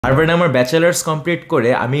হার্ভার্ডে আমার bachelors complete করে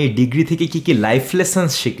আমি ডিগ্রি থেকে কি কি লাইফ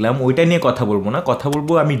লেসন্স শিখলাম ওইটা নিয়ে কথা বলবো না, কথা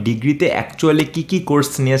বলবো আমি ডিগ্রিতে অ্যাকচুয়ালি কি কি কোর্স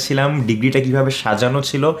নিয়েছিলাম, ডিগ্রিটা কিভাবে সাজানো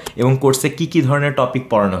ছিল এবং কোর্সে কি কি ধরনের টপিক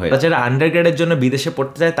পড়ানো হয়। যারা আন্ডারগ্রেডের জন্য বিদেশে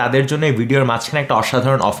পড়তে চায় তাদের জন্য এই ভিডিওর মাঝখানে একটা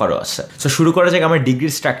অসাধারণ অফারও আছে। সো শুরু করা যাক আমার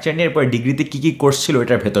ডিগ্রির স্ট্রাকচার নিয়ে, এরপর ডিগ্রিতে কি কি কোর্স ছিল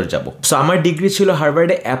ওইটার ভেতর যাবো। সো আমার ডিগ্রি ছিল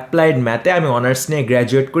হার্ভার্ডে অ্যাপ্লাইড ম্যাথে, আমি অনার্স নিয়ে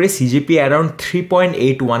গ্র্যাজুয়েট করি, সিজিপি অ্যারাউন্ড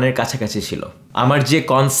 3.81-এর কাছাকাছি ছিল। আমার যে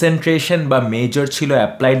কনসেন্ট্রেশন বা মেজর ছিল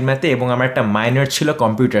অ্যাপ্লাইড ম্যাথে এবং আমার একটা মাইনর ছিল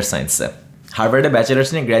কম্পিউটার সায়েন্সে। হার্ভার্ডে ব্যাচেলার্স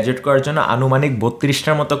নিয়ে গ্র্যাজুয়েট করার জন্য আনুমানিক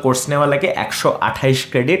 32টার মতো কোর্স নেওয়া লাগে, 128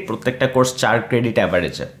 ক্রেডিট, প্রত্যেকটা কোর্স 4 ক্রেডিট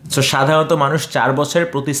অ্যাভারেজে। সো সাধারণত মানুষ 4 বছরে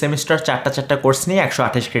প্রতি সেমিস্টার 4টা কোর্স নিয়ে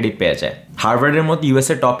 128 ক্রেডিট পেয়ে যায়। হার্ভার্ডের মতো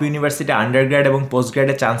ইউএসএ টপ ইউনিভার্সিটি আন্ডারগ্র্যাড এবং পোস্ট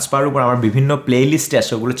গ্র্যাডে চান্স পাওয়ার উপর আমার বিভিন্ন প্লে লিস্টে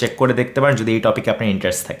আছে, ওগুলো চেক করে দেখতে পারেন যদি এই টপিকে আপনার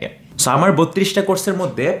ইন্টারেস্ট থাকে। সো আমার 32টা কোর্সের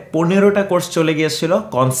মধ্যে 15টা কোর্স চলে গিয়েছিল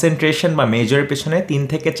কনসেন্ট্রেশন বা মেজরের পিছনে, 3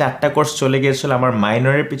 থেকে 4টা কোর্স চলে গিয়েছিল আমার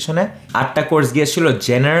মাইনরের পিছনে, 8টা কোর্স গিয়েছিল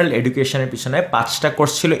জেনারেল এডুকেশনের পিছনে, 5টা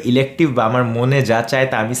কোর্স ছিল ইলেকটিভ বা আমার মনে যা চায়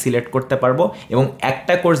তা আমি সিলেক্ট করতে পারবো, এবং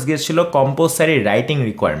একটা কোর্স গিয়েছিল কম্পালসারি রাইটিং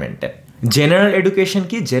রিকোয়ারমেন্টে। জেনারেল এডুকেশন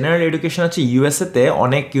কি? জেনারেল এডুকেশন হচ্ছে ইউএসএতে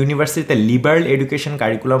অনেক ইউনিভার্সিটিতে লিবারাল এডুকেশন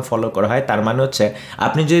কারিকুলাম ফলো করা হয়। তার মানে হচ্ছে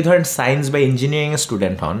আপনি যদি ধরেন সায়েন্স বা ইঞ্জিনিয়ারিং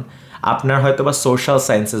স্টুডেন্ট হন, আপনার হয়তো বা সোশ্যাল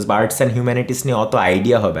সায়েন্সেস বা আর্টস অ্যান্ড হিউম্যানিটিস নিয়ে অত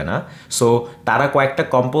আইডিয়া হবে না। সো তারা কয়েকটা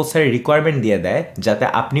কম্পালসারি রিকোয়ারমেন্ট দিয়ে দেয় যাতে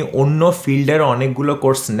আপনি অন্য ফিল্ডের অনেকগুলো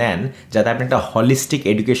কোর্স নেন, যাতে আপনি একটা হলিস্টিক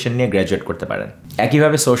এডুকেশন নিয়ে গ্র্যাজুয়েট করতে পারেন।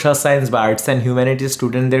 একইভাবে সোশ্যাল সায়েন্স বা আর্টস অ্যান্ড হিউম্যানিটিস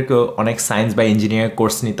স্টুডেন্টদেরকেও অনেক সায়েন্স বা ইঞ্জিনিয়ারিং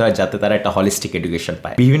কোর্স নিতে হয় যাতে তারা একটা হলিস্টিক এডুকেশন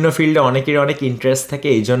পায়। বিভিন্ন ফিল্ডে অনেকের অনেক ইন্টারেস্ট থাকে,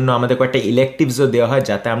 এই জন্য আমাদের কয়েকটা ইলেকটিভসও দেওয়া হয়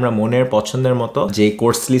যাতে আমরা মনের পছন্দের মতো যে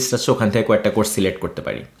কোর্স লিস্ট আছে ওখান থেকে কয়েকটা কোর্স সিলেক্ট করতে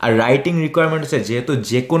পারি। আর রাইটিং রিকোয়ারমেন্ট হচ্ছে যেহেতু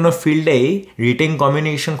যে কোনো ফিল্ডেই রিটিং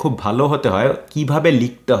কমিউনিকেশন খুব ভালো হতে হয়, কিভাবে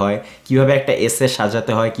লিখতে হয়, কিভাবে একটা এসে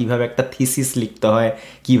সাজাতে হয়, কিভাবে একটা থিসিস লিখতে হয়,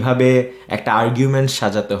 কিভাবে একটা আর্গুমেন্ট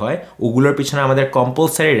সাজাতে হয়, ওগুলোর পিছনে আমাদের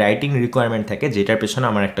কম্পালসারি রাইটিং রিকোয়ারমেন্ট থাকে, যেটার পিছনে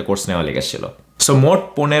আমার একটা কোর্স নেওয়া লেগেছিল। সো মোট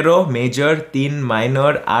 15 major, 3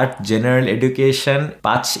 minor, 8 general education,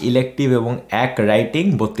 5 elective এবং 1 রাইটিং,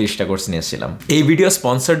 32টা কোর্স নিয়েছিলাম। এই video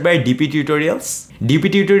sponsored by DP tutorials. DP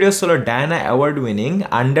tutorials হলো Diana award winning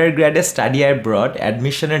আন্ডারগ্র্যাডে study abroad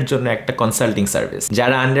অ্যাডমিশনের জন্য একটা কনসাল্টিং সার্ভিস।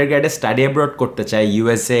 যারা আন্ডারগ্র্যাডে স্টাডি অ্যাব্রড করতে চায়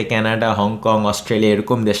ইউএসএ, কানাডা, হংকং, অস্ট্রেলিয়া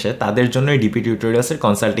এরকম দেশে, তাদের জন্যই ডিপি টিউটোরিয়ালসের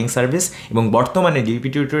কনসাল্টিং সার্ভিস। এবং বর্তমানে ডিপি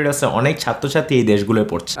টিউটোরিয়ালসে অনেক ছাত্রছাত্রী এই দেশগুলোয়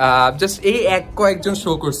পড়ছে। জাস্ট এই কয়েকজন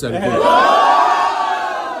শো করছে।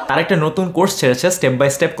 আর একটা নতুন কোর্স ছেড়েছে, step by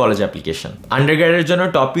step college application. আন্ডারগ্র্যাডের জন্য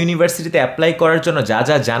টপ ইউনিভার্সিটিতে অ্যাপ্লাই করার জন্য যা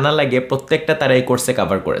যা জানা লাগে প্রত্যেকটা তারা এই কোর্সে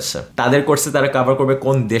কভার করেছে। তাদের কোর্সে তারা কভার করবে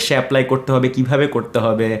কোন দেশে অ্যাপ্লাই করতে হবে, কিভাবে করতে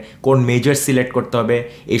হবে, কোন মেজর সিলেক্ট করতে হবে,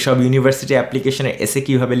 এইসব ইউনিভার্সিটি অ্যাপ্লিকেশনের এসে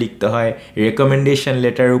কিভাবে লিখতে হয়, রেকমেন্ডেশন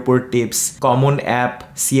লেটারের উপর tips, common app,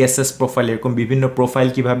 CSS profile, এরকম বিভিন্ন প্রোফাইল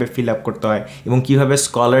কিভাবে ফিল আপ করতে হয় এবং কিভাবে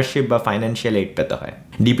স্কলারশিপ বা ফাইন্যান্সিয়াল এইড পেতে হয়।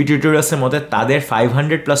 ডিপি টিউটোরিয়ালসের মধ্যে তাদের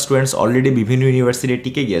 500+ স্টুডেন্টস অলরেডি বিভিন্ন ইউনিভার্সিটি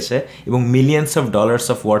টিকে গিয়েছে এবং millions of dollars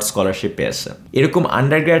of word scholarship পেয়েছে। এরকম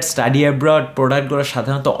আন্ডারগ্র্যাড স্টাডি অ্যাব্রড প্রোডাক্টগুলো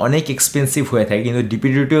সাধারণত অনেক এক্সপেন্সিভ হয়ে থাকে, কিন্তু ডিপি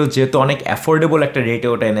টিউটোরিয়াল যেহেতু অনেক অ্যাফোর্ডেবল একটা রেটে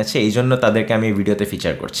ওটা এনেছে, এই জন্য তাদেরকে আমি এই ভিডিওতে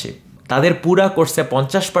ফিচার করছি। তাদের পুরা কোর্সে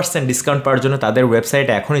 50% ডিসকাউন্ট পাওয়ার জন্য তাদের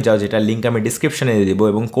ওয়েবসাইটে এখনই যাও, যেটা লিঙ্ক আমি ডিসক্রিপশনে দিয়ে দিব,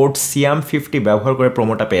 এবং কোড SEEAM50 ব্যবহার করে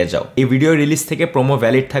প্রোমোটা পেয়ে যাও। এই ভিডিও রিলিজ থেকে প্রোমো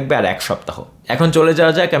ভ্যালিড থাকবে আর 1 সপ্তাহ। এখন চলে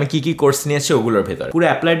যাওয়া যাক আমি কি কি কোর্স নিয়েছি ওগুলোর ভেতর। পুরো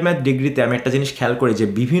অ্যাপ্লাইড ম্যাথ ডিগ্রিতে আমি একটা জিনিস খেয়াল করি যে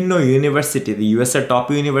বিভিন্ন ইউনিভার্সিটিতে, ইউএসএর টপ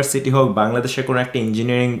ইউনিভার্সিটি হোক, বাংলাদেশের কোনো একটা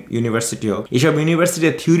ইঞ্জিনিয়ারিং ইউনিভার্সিটি হোক, এইসব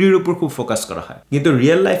ইউনিভার্সিটিতে থিওরির উপর খুব ফোকাস করা হয়, কিন্তু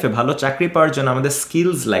রিয়েল লাইফে ভালো চাকরি পাওয়ার জন্য আমাদের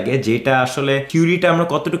স্কিলস লাগে, যেটা আসলে থিওরিটা আমরা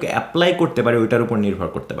কতটুকু অ্যাপ্লাই করতে পারি ওইটার উপর নির্ভর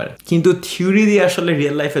করতে পারে। কিন্তু থিওরি দিয়ে আসলে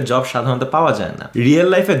রিয়েল লাইফে জব সাধারণত পাওয়া যায় না। রিয়েল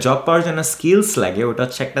লাইফে জব পাওয়ার জন্য স্কিলস লাগে, ওটা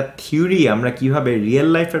হচ্ছে একটা থিওরি আমরা কিভাবে রিয়েল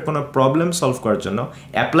লাইফের কোনো প্রবলেম সলভ করার জন্য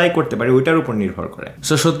অ্যাপ্লাই করতে পারি ওইটার উপর নির্ভর করে।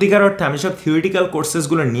 সো সত্যিকার অর্থে আমি সব থিওরিটিক্যাল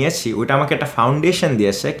কোর্সেসগুলো নিয়েছি, ওইটা আমাকে একটা ফাউন্ডেশন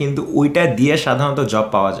দিয়েছে, কিন্তু ওইটা দিয়ে সাধারণত জব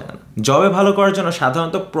পাওয়া যায় না। জবে ভালো করার জন্য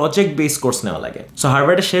সাধারণত প্রজেক্ট বেস কোর্স নেওয়া লাগে। সো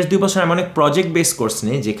হার্ভার্ডের শেষ 2 বছর আমি অনেক প্রজেক্ট বেস কোর্স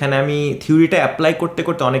নিই, যেখানে আমি থিওরিটা অ্যাপ্লাই করতে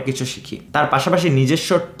করতে অনেক কিছু শিখি। তার পাশাপাশি নিজস্ব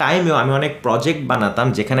টাইমেও আমি অনেক প্রজেক্ট বানাতাম,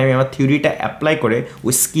 যেখানে আমি আমার থিওরিটা অ্যাপ্লাই করে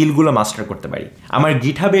ওই স্কিলগুলো মাস্টার করতে পারি। আমার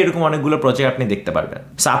গিটহাবে এরকম অনেকগুলো প্রজেক্ট আপনি দেখতে পারবেন।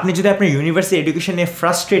 সো আপনি যদি আপনার ইউনিভার্সিটি এডুকেশন নিয়ে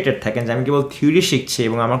ফ্রাস্ট্রেটেড থাকেন যে আমি কেবল থিওরি শিখছি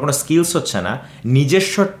এবং আমার কোনো স্কিলস হচ্ছে না,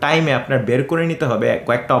 নিজস্ব টাইমে আপনার বের করে নিতে হবে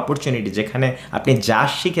কয়েকটা অপরচুনিটি যেখানে আপনি যা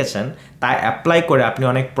শিখেছেন তা অ্যাপ্লাই করে আপনি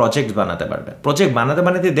অনেক প্রজেক্ট বানাতে পারবেন। প্রজেক্ট বানাতে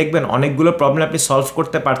বানাতে দেখবেন অনেকগুলো প্রবলেম আপনি সলভ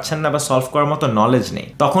করতে পারছেন না বা সলভ করার মতো নলেজ নেই,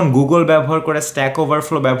 তখন গুগল ব্যবহার করে, স্ট্যাক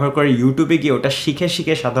ওভারফ্লো ব্যবহার করে, ইউটিউবে গিয়ে ওটা শিখে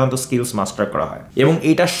শিখে সাধারণত স্কিলস মাস্টার করা হয় এবং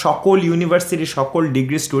এটা সকল ইউনিভার্সিটি সকল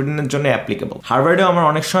ডিগ্রি স্টুডেন্টের জন্য অ্যাপ্লিকেবল। হার্ভার্ডেও আমার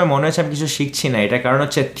অনেক সময় মনে হচ্ছে আমি কিছু শিখছি না, এটা কারণ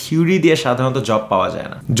হচ্ছে থিওরি দিয়ে সাধারণত জব পাওয়া যায়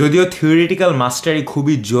না, যদিও থিওরিটিক্যাল মাস্টারি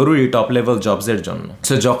খুবই জরুরি টপ লেভেল জবসের জন্য।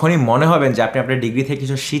 সো যখনই মনে হবেন যে আপনি আপনার ডিগ্রি থেকে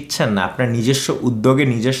কিছু শিখছেন না, আপনার নিজস্ব উদ্যোগে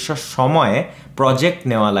নিজস্ব সময়ে প্রজেক্ট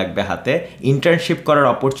নেওয়া লাগবে হাতে, ইন্টার্নশিপ করার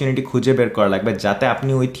অপরচুনিটি খুঁজে বের করা লাগবে যাতে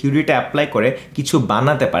আপনি ওই থিওরিটা অ্যাপ্লাই করে কিছু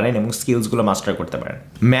বানাতে পারেন এবং স্কিলসগুলো মাস্টার করতে পারেন।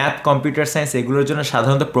 ম্যাথ, কম্পিউটার সায়েন্স এগুলোর জন্য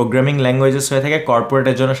সাধারণত প্রোগ্রামিং ল্যাঙ্গুয়েজেস হয়ে থাকে,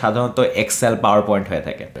 কর্পোরেটের জন্য সাধারণত এক্সেল, পাওয়ার পয়েন্ট হয়ে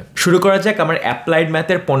থাকে। শুরু করা যাক আমার অ্যাপ্লাইড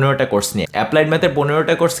ম্যাথের 15টা কোর্স নিয়ে। অ্যাপ্লাইড ম্যাথের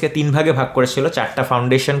 15টা কোর্সকে 3 ভাগে ভাগ করেছিল, 4টা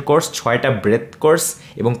ফাউন্ডেশন কোর্স, 6টা ব্রেথ কোর্স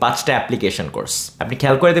এবং 5টা অ্যাপ্লিকেশন কোর্স। আপনি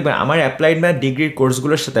খেয়াল করে দেখবেন আমার অ্যাপ্লাইড ম্যাথ ডিগ্রির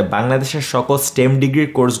কোর্সগুলোর সাথে বাংলাদেশের সকল স্টেম ডিগ্রির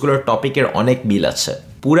কোর্সগুলোর টপিকের অনেক মিল আছে।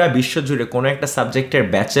 পুরা বিশ্ব জুড়ে কোনো একটা সাবজেক্টের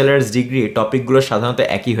ব্যাচেলার্স ডিগ্রি টপিকগুলো সাধারণত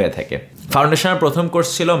একই হয়ে থাকে। ফাউন্ডেশনের প্রথম কোর্স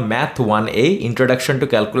ছিল math 1A, introduction to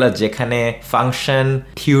calculus, যেখানে function,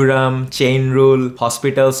 theorem, chain rule,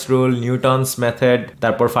 hospitals rule, Newton's method,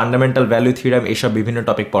 তারপর ফান্ডামেন্টাল ভ্যালু থিওরাম, এসব বিভিন্ন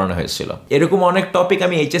টপিক পড়ানো হয়েছিল। এরকম অনেক টপিক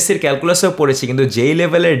আমি এইচএসসির ক্যালকুলাসেও পড়েছি, কিন্তু যেই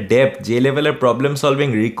লেভেলের ডেপথ, যে লেভেলের প্রবলেম সলভিং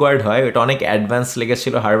রিকোয়ার্ড হয় ওটা অনেক অ্যাডভান্স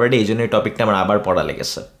লেগেছিল হার্ভার্ডে, এই জন্য এই টপিকটা আমার আবার পড়া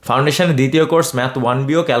লেগেছে। ফাউন্ডেশনের দ্বিতীয় কোর্স ম্যাথ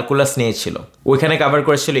 1Bও ক্যালকুলাস নিয়েছিল, ওইখানে কভার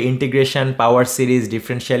করেছিল integration, power series,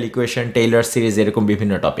 differential equation, Taylor series, এরকম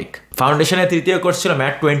বিভিন্ন টপিক। ফাউন্ডেশনের তৃতীয় কোর্স ছিল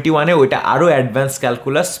ম্যাথ 21, ওইটা আরও advance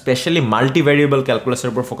calculus, specially multi variable ক্যালকুলাসের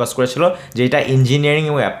উপর ফোকাস করেছিল, যেটা ইঞ্জিনিয়ারিং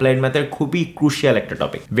এবং অ্যাপ্লাইড ম্যাথের খুবই ক্রুশিয়াল একটা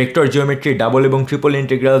টপিক। ভেক্টর জিওমেট্রি, ডাবল এবং ট্রিপল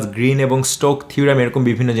ইন্টিগ্রালস, গ্রিন এবং স্টোক থিওরাম, এরকম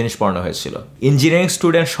বিভিন্ন জিনিস পড়ানো হয়েছিল। ইঞ্জিনিয়ারিং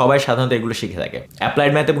স্টুডেন্ট সবাই সাধারণত এগুলো শিখে থাকে।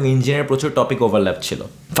 অ্যাপ্লাইড ম্যাথ এবং ইঞ্জিনিয়ারিং প্রচুর টপিক ওভারল্যাপ ছিল।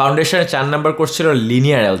 ফাউন্ডেশনের 4 নম্বর কোর্স ছিল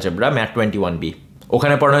লিনিয়ার অ্যালজেব্রা, ম্যাথ 21B।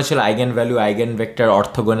 ওখানে পড়ানো হয়েছিল eigen value, eigen vector,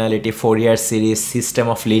 অর্থোগোনালিটি, Fourier series, system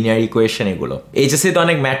of linear equation, এগুলো। এইচএসসিতে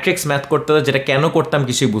অনেক ম্যাট্রিক্স ম্যাথ করতে হতো, যেটা কেন করতাম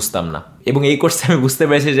কিছুই বুঝতাম না, এবং এই কোর্সে আমি বুঝতে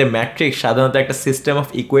পেরেছি যে ম্যাট্রিক্স সাধারণত একটা সিস্টেম অফ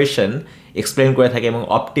ইকুয়েশন এক্সপ্লেন করে থাকে এবং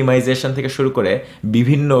অপটিমাইজেশন থেকে শুরু করে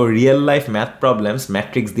বিভিন্ন real life math problems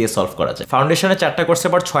matrix দিয়ে সলভ করা যায়। ফাউন্ডেশনের 4টা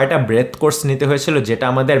কোর্সের পর 6টা ব্রেথ কোর্স নিতে হয়েছিল, যেটা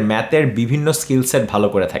আমাদের ম্যাথের বিভিন্ন স্কিল সেট ভালো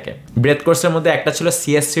করে থাকে। ব্রেথ কোর্সের মধ্যে একটা ছিল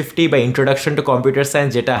CS50 বা ইন্ট্রোডাকশন টু কম্পিউটার সায়েন্স,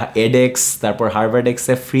 যেটা এডেক্স তারপর হার্ভার্ড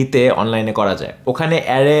এক্সে ফ্রিতে অনলাইনে করা যায়। ওখানে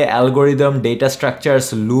array, algorithm, data structures,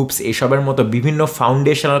 loops, এসবের মতো বিভিন্ন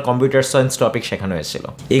ফাউন্ডেশনাল কম্পিউটার সায়েন্স টপিক শেখানো হয়েছিল।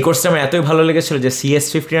 এই কোর্সটা আমার এতই ভালো লেগেছিল যে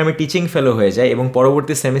CS50 আমি টিচিং ফেলো হয়ে যায় এবং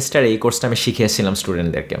পরবর্তী সেমিস্টারে এই কোর্সটা আমি শিখিয়েছিলাম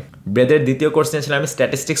স্টুডেন্টদেরকে। ব্রেথের দ্বিতীয় কোর্স নিয়েছিলাম আমি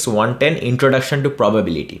statistics 110, introduction to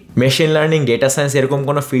probability. Machine learning, data science এরকম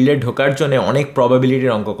কোনো ফিল্ডে ঢোকার জন্য অনেক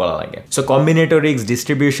প্রবাবিলিটির অঙ্ক করা লাগে। So কম্বিনেটরিক্স,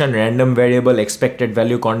 distribution, random variable, expected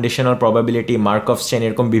value, conditional probability, Markov chain,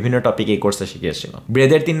 এরকম বিভিন্ন টপিক এই কোর্সে শিখিয়েছিল।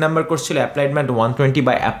 ব্রেথের 3 নম্বর কোর্স ছিল অ্যাপ্লাইড ম্যাথ 120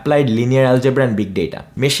 বা applied linear algebra and big data.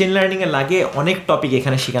 Machine learning এর লাগে অনেক টপিক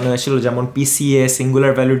এখানে শেখানো হয়েছিল, যেমন PCA,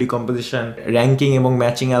 singular value decomposition, ranking এবং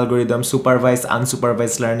matching algorithm, supervise,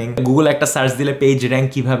 unsupervised learning. Google একটা সার্চ দিলে পেজ র্যাঙ্ক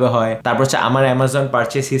কিভাবে হয়, তারপর হচ্ছে আমার অ্যামাজন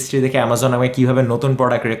পারচেস হিস্ট্রি দেখে অ্যামাজন আমাকে কিভাবে নতুন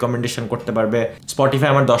প্রোডাক্ট রেকমেন্ডেশন করতে পারবে, স্পটিফাই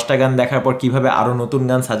আমার 10টা গান দেখার পর কিভাবে আরো নতুন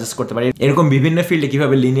গান সাজেস্ট করতে পারে, এরকম বিভিন্ন ফিল্ডে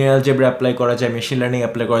কিভাবে লিনিয়ার অ্যালজেব্রা অ্যাপ্লাই করা যায়, মেশিন লার্নিং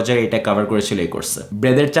অ্যাপ্লাই করা যায়, এটা কভার করেছিল এই কোর্সে।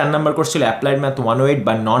 ব্রেথের 4 নম্বর কোর্স ছিল অ্যাপ্লাইড ম্যাথ 108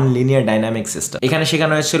 বা নন লিনিয়ার ডাইনামিক সিস্টেম। এখানে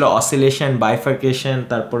শেখানো হয়েছিল অসিলেশন, বাইফার্কেশন,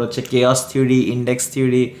 তারপর হচ্ছে chaos theory, index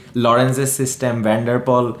theory, লরেন্সের system,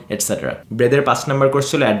 ভ্যান্ডারপল, etcetera. ব্রেথের 5 নম্বর কোর্স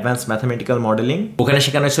ছিল অ্যাডভান্স ম্যাথমেটিক্যাল মডেলিং। ওখানে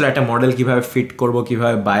শেখানো হয়েছিল একটা মডেল কিভাবে ফিট করব,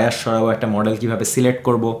 কিভাবে বায়াস সরাবো, একটা মডেল কিভাবে সিলেক্ট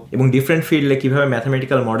করব, এবং ডিফারেন্ট ফিল্ডে কিভাবে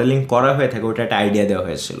ম্যাথমেটিক্যাল মডেলিং করা হয়ে থাকে ওটা একটা আইডিয়া দেওয়া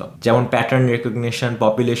হয়েছিল, যেমন pattern recognition,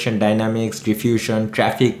 population dynamics, diffusion,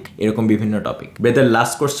 traffic, এরকম বিভিন্ন টপিক। ব্রেথের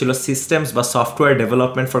লাস্ট কোর্স ছিল সিস্টেমস বা software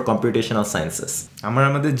development for computational sciences. আমরা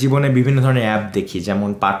আমাদের জীবনে বিভিন্ন ধরনের অ্যাপ দেখি, যেমন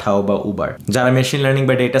পাঠাও বা উবার। যারা মেশিন লার্নিং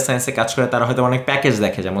বা ডেটা সায়েন্সে কাজ করে তারা হয়তো অনেক প্যাকেজ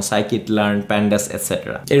দেখে, যেমন সাইকিট লার্ন, প্যান্ডাস,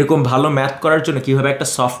 এটসেট্রা। এরকম ভালো ম্যাথ করার জন্য কিভাবে একটা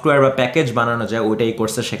সফটওয়্যার বা প্যাকেজ বানানো যায় ওইটা এই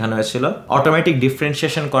কোর্সে শেখানো হয়েছিল। অটোমেটিক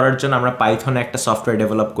ডিফারেন্সিয়েশন করার জন্য আমরা পাইথনে একটা সফটওয়্যার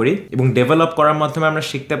ডেভেলপ করি এবং ডেভেলপ করার মাধ্যমে আমরা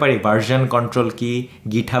শিখতে পারি ভার্সন কন্ট্রোল কি,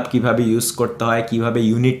 গিটহাব কিভাবে ইউজ করতে হয়, কিভাবে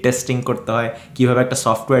ইউনিট টেস্টিং করতে হয়, কিভাবে একটা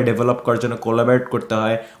সফটওয়্যার ডেভেলপ করার জন্য কোলাবরেট করতে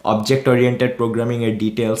হয়, অবজেক্ট ওরিয়েন্টেড প্রোগ্রামিং এর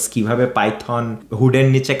ডিটেলস, কিভাবে পাইথন হুডের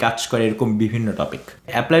নিচে কাজ করে, এরকম বিভিন্ন টপিক।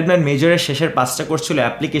 অ্যাপ্লাইড ম্যাথ মেজরের শেষের 5টা কোর্স ছিল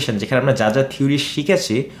অ্যাপ্লিকেশন, যেখানে আমরা যা যা থিওরি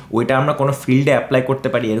শিখেছি ওইটা আমরা কোনো ফিল্ডে অ্যাপ্লাই করতে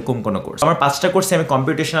পারি, এরকম কোনো কোর্স। আমার 5টা কোর্সে আমি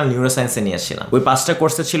কম্পিউটেশনাল নিউরোসায়েন্সে নিয়েছিলাম। ওই 5টা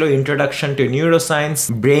কোর্সে ছিল introduction to neuroscience,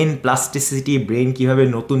 brain plasticity, brain কিভাবে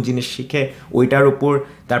নতুন জিনিস শিখে ওইটার উপর,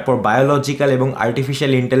 তারপর বায়োলজিক্যাল এবং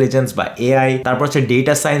আর্টিফিশিয়াল ইন্টেলিজেন্স বা এআই, তারপর হচ্ছে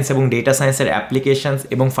ডেটা সায়েন্স এবং ডেটা সায়েন্সের অ্যাপ্লিকেশনস,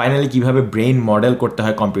 এবং ফাইনালি কিভাবে ব্রেইন মডেল করতে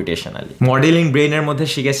হয় কম্পিউটেশনালি। মডেলিং ব্রেইনের মধ্যে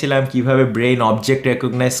শিখেছিলাম কিভাবে ব্রেইন অবজেক্ট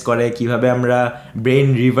রেকগনাইজ করে, কিভাবে আমরা ব্রেইন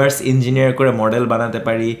রিভার্স ইঞ্জিনিয়ার করে মডেল বানাতে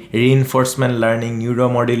পারি, reinforcement learning, neuro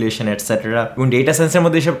modulation etcetera. এবং ডেটা সায়েন্সের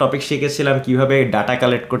মধ্যে এসব টপিক শিখেছিলাম কিভাবে ডাটা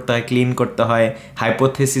কালেক্ট করতে হয়, ক্লিন করতে হয়,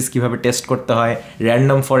 হাইপোথেসিস কিভাবে টেস্ট করতে হয়,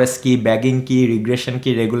 র্যান্ডম ফরেস্ট কি, ব্যাগিং কি, রিগ্রেশন কি,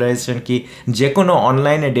 রেগুলারাইজেশন কি। যে কোনো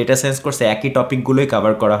অনলাইনে ডেটা সায়েন্স কোর্সে একই টপিকগুলোই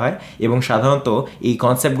কভার করা হয় এবং সাধারণত এই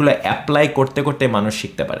কনসেপ্টগুলো অ্যাপ্লাই করতে করতে মানুষ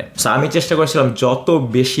শিখতে পারে। সো আমি চেষ্টা করেছিলাম যত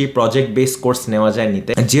বেশি প্রজেক্ট বেস কোর্স নেওয়া যায়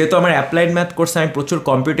নিতে। যেহেতু আমার অ্যাপ্লাইড ম্যাথ কোর্সে আমি প্রচুর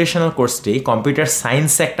কম্পিউটেশনাল কোর্স নিই, কম্পিউটার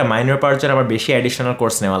সায়েন্সে একটা মাইনর পাওয়ার জন্য আমার বেশি অ্যাডিশনাল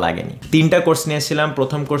কোর্স নেওয়া লাগেনি। 3টা কোর্স নিয়েছিলাম।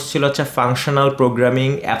 প্রথম কোর্স ছিল হচ্ছে ফাংশনাল প্রোগ্রামিং,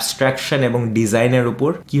 অ্যাবস্ট্রাকশন এবং ডিজাইনের উপর,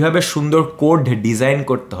 কিভাবে সুন্দর কোড ডিজাইন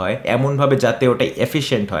করতে হয় এমনভাবে যাতে ওটা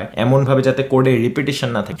এফিশিয়েন্ট হয়, এমনভাবে যাতে কোডে রিপিটিশন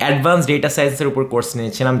না থাকে। অ্যাডভান্স ডেটা সায়েন্সের উপর কোর্স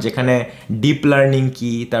নিয়েছিলাম যেখানে ডিপ লার্নিং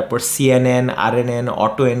কি, তারপর CNN, RNN,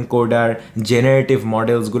 auto encoder, generative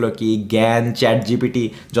মডেলসগুলো কি, জ্ঞান, চ্যাট জিপিটি,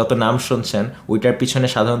 যত নাম শুনছেন ওইটার পিছনে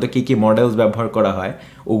সাধারণত কি কি মডেলস ব্যবহার করা হয়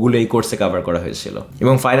ওগুলো এই কোর্সে কভার করা হয়েছিল।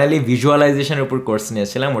 এবং ফাইনালি ভিজুয়ালাইজেশনের উপর কোর্স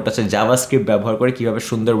নিয়েছিলাম, ওটা হচ্ছে জাভাস্ক্রিপ্ট ব্যবহার করে কিভাবে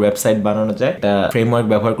সুন্দর ওয়েবসাইট বানানো যায়। একটা ফ্রেমওয়ার্ক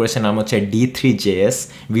ব্যবহার করেছে, নাম হচ্ছে D3JS।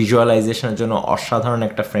 ভিজুয়ালাইজেশনের জন্য অসাধারণ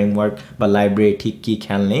একটা ফ্রেমওয়ার্ক বা লাইব্রেরি, ঠিক কি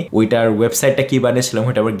খেয়াল নেই। ওইটার ওয়েবসাইটটা কি বানিয়েছিলাম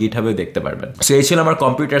ওইটা আবার গিটহাবেও দেখতে পারবেন। সো এই ছিল আমার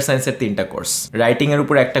কম্পিউটার সায়েন্সের 3টা কোর্স। রাইটিং এর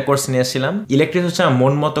উপর একটা কোর্স নিয়েছিলাম। ইলেকটিভ হচ্ছে আমার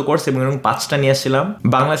মন মতো কোর্স এবং 5টা নিয়েছিলাম।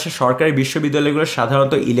 বাংলাদেশের সরকারি বিশ্ববিদ্যালয়গুলো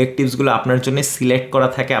সাধারণত ইলেকটিভস গুলো আপনার জন্য সিলেক্ট করা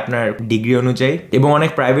থাকে আপনার ডিগ্রি অনুযায়ী, এবং অনেক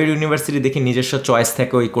প্রাইভেট ইউনিভার্সিটি দেখি নিজস্ব চয়েস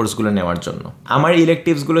থাকে ওই কোর্সগুলো নেওয়ার জন্য। আমার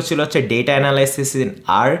ইলেকটিভস গুলো ছিল হচ্ছে ডেটা অ্যানালাইসিস ইন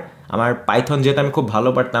আর। আমার পাইথন যেহেতু আমি খুব ভালো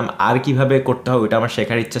পারতাম, আর কিভাবে করতে হয় ওইটা আমার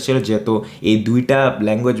শেখার ইচ্ছা ছিল, যেহেতু এই 2টা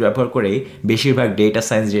ল্যাঙ্গুয়েজ ব্যবহার করেই বেশিরভাগ data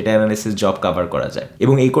science, data analysis job cover করা যায়।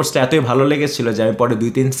 এবং এই কোর্সটা এতই ভালো লেগেছিল যে আমি পরে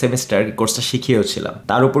 2-3 সেমিস্টার কোর্সটা শিখিয়েওছিলাম।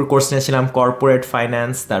 তার উপর কোর্স নিয়েছিলাম কর্পোরেট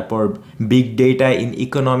ফাইন্যান্স, তারপর বিগ ডেটা ইন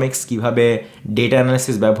ইকোনমিক্স, কিভাবে ডেটা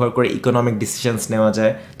অ্যানালাইসিস ব্যবহার করে ইকোনমিক ডিসিশনস নেওয়া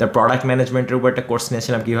যায়। তার প্রোডাক্ট ম্যানেজমেন্টের উপর একটা কোর্স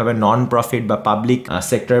নিয়েছিলাম, কিভাবে নন প্রফিট বা পাবলিক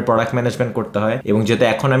সেক্টরের প্রোডাক্ট ম্যানেজমেন্ট করতে হয়। এবং যেহেতু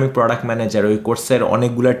এখন আমি প্রোডাক্ট ম্যানেজার, ওই কোর্সের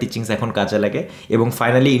অনেকগুলো টিচিংস এখন কাজে লাগে। এবং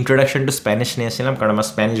ফাইনালি ইন্ট্রোডাকশন টু স্প্যানিশ নিয়েছিলাম, কারণ আমার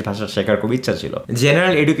স্প্যানিশ ভাষা শেখার খুব ইচ্ছা ছিল।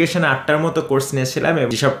 জেনারেল এডুকেশন 8টার মতো কোর্স নিয়েছিলাম,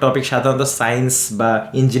 এবং যেসব টপিক সাধারণত সায়েন্স বা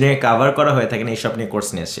ইঞ্জিনিয়ারিং কভার করা হয়ে থাকে না এইসব নিয়ে কোর্স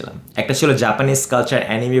নিয়েছিলাম। একটা ছিল জাপানিজ কালচার,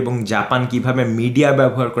 অ্যানিমে এবং জাপান কিভাবে মিডিয়া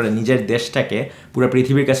ব্যবহার করে নিজের দেশটাকে পুরো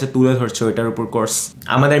পৃথিবীর কাছে তুলে ধরছে ওইটার উপর কোর্স।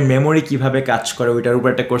 আমাদের মেমোরি কিভাবে কাজ করে ওইটার উপর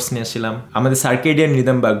একটা কোর্স নিয়েছিলাম। আমাদের সার্কেডিয়ান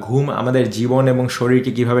রিদম বা ঘুম আমাদের জীবন এবং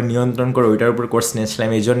শরীরকে কিভাবে নিয়ন্ত্রণ করে ওইটার উপর কোর্স নিয়েছিলাম।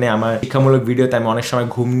 এই জন্য আমার শিক্ষামূলক ভিডিওতে আমি অনেক সময়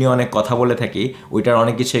ঘুম নিয়ে অনেক কথা বলে থাকি, ওইটার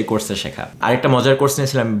অনেক কিছু এই কোর্সে শেখা। আরেকটা মজার কোর্স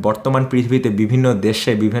নিয়েছিলাম বর্তমান পৃথিবীতে বিভিন্ন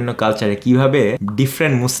দেশে বিভিন্ন কালচারে কিভাবে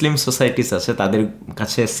ডিফারেন্ট মুসলিম সোসাইটিস আছে, তাদের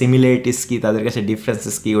কাছে সিমিলারিটিস কি, তাদের কাছে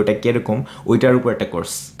ডিফারেন্সেস কি, ওটা কিরকম, ওইটার উপর একটা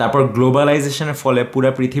কোর্স। তারপর গ্লোবালাইজেশনের ফলে পুরো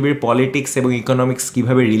পৃথিবীর পলিটিক্স এবং ইকোনমিক্স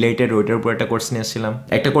কিভাবে রিলেটেড ওইটার উপর একটা কোর্স নিয়েছিলাম।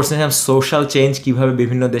 একটা কোর্স নিয়েছিলাম সোশ্যাল চেঞ্জ কিভাবে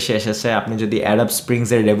বিভিন্ন দেশে এসেছে। আপনি যদি অ্যারাব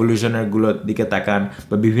স্প্রিংসের রেভলিউশনের গুলোর দিকে তাকান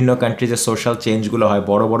বা বিভিন্ন কান্ট্রিজে সোশ্যাল চেঞ্জগুলো হয়,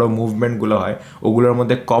 বড় বড় মুভমেন্টগুলো হয়, ওগুলোর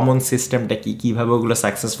মধ্যে কমন সিস্টেমটা কি, কিভাবে ওগুলো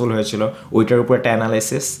সাকসেসফুল হয়েছিল ওইটার উপর একটা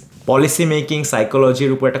অ্যানালাইসিস। পলিসি মেকিং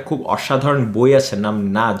সাইকোলজির উপর একটা খুব অসাধারণ বই আছে, নাম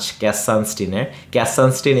নাচ, ক্যাস সানস্টিনের। ক্যাস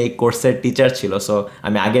সানস্টিন এই কোর্সের টিচার ছিল, সো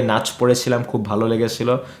আমি আগে নাচ পড়েছিলাম, খুব ভালো লেগেছিল।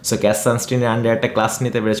 সো ক্যাস সানস্টিনের আন্ডারে একটা ক্লাস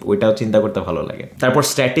নিতে পেরেছি, ওইটাও চিন্তা করতে ভালো লাগে। তারপর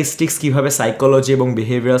স্ট্যাটিস্টিক্স কিভাবে সাইকোলজি এবং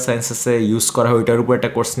বিহেভিয়ারাল সায়েন্সেসে ইউজ করা হয় ওইটার উপর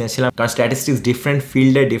একটা কোর্স নিয়েছিলাম, কারণ স্ট্যাটিস্টিক্স ডিফারেন্ট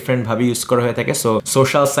ফিল্ডে ডিফারেন্টভাবে ইউজ করা হয়ে থাকে। সো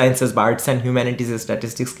সোশ্যাল সায়েন্সেস বা আর্টস অ্যান্ড হিউম্যানিটিসের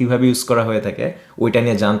স্ট্যাটিস্টিক্স কিভাবে ইউজ করা হয়ে থাকে ওইটা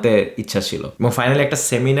নিয়ে জানতে ইচ্ছা ছিল। এবং ফাইনালি একটা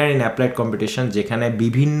সেমিনার ইন অ্যাপ্লাইড কম্পিটিশন, যেখানে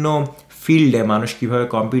বিভিন্ন ফিল্ডে মানুষ কিভাবে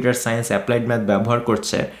কম্পিউটার সায়েন্স, অ্যাপ্লাইড ম্যাথ ব্যবহার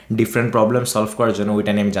করছে ডিফারেন্ট প্রবলেম সলভ করার জন্য,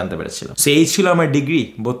 ওইটা নিয়ে আমি জানতে পেরেছিলাম। সো এই ছিল আমার ডিগ্রি,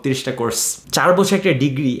 32টা কোর্স। 4 বছর একটা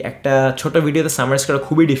ডিগ্রি একটা ছোট ভিডিওতে সামারাইজ করা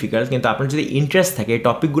খুবই ডিফিকাল্ট, কিন্তু আপনার যদি ইন্টারেস্ট থাকে এই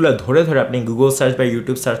টপিকগুলো ধরে ধরে আপনি গুগল সার্চ বা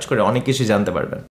ইউটিউব সার্চ করে অনেক কিছু জানতে পারবেন।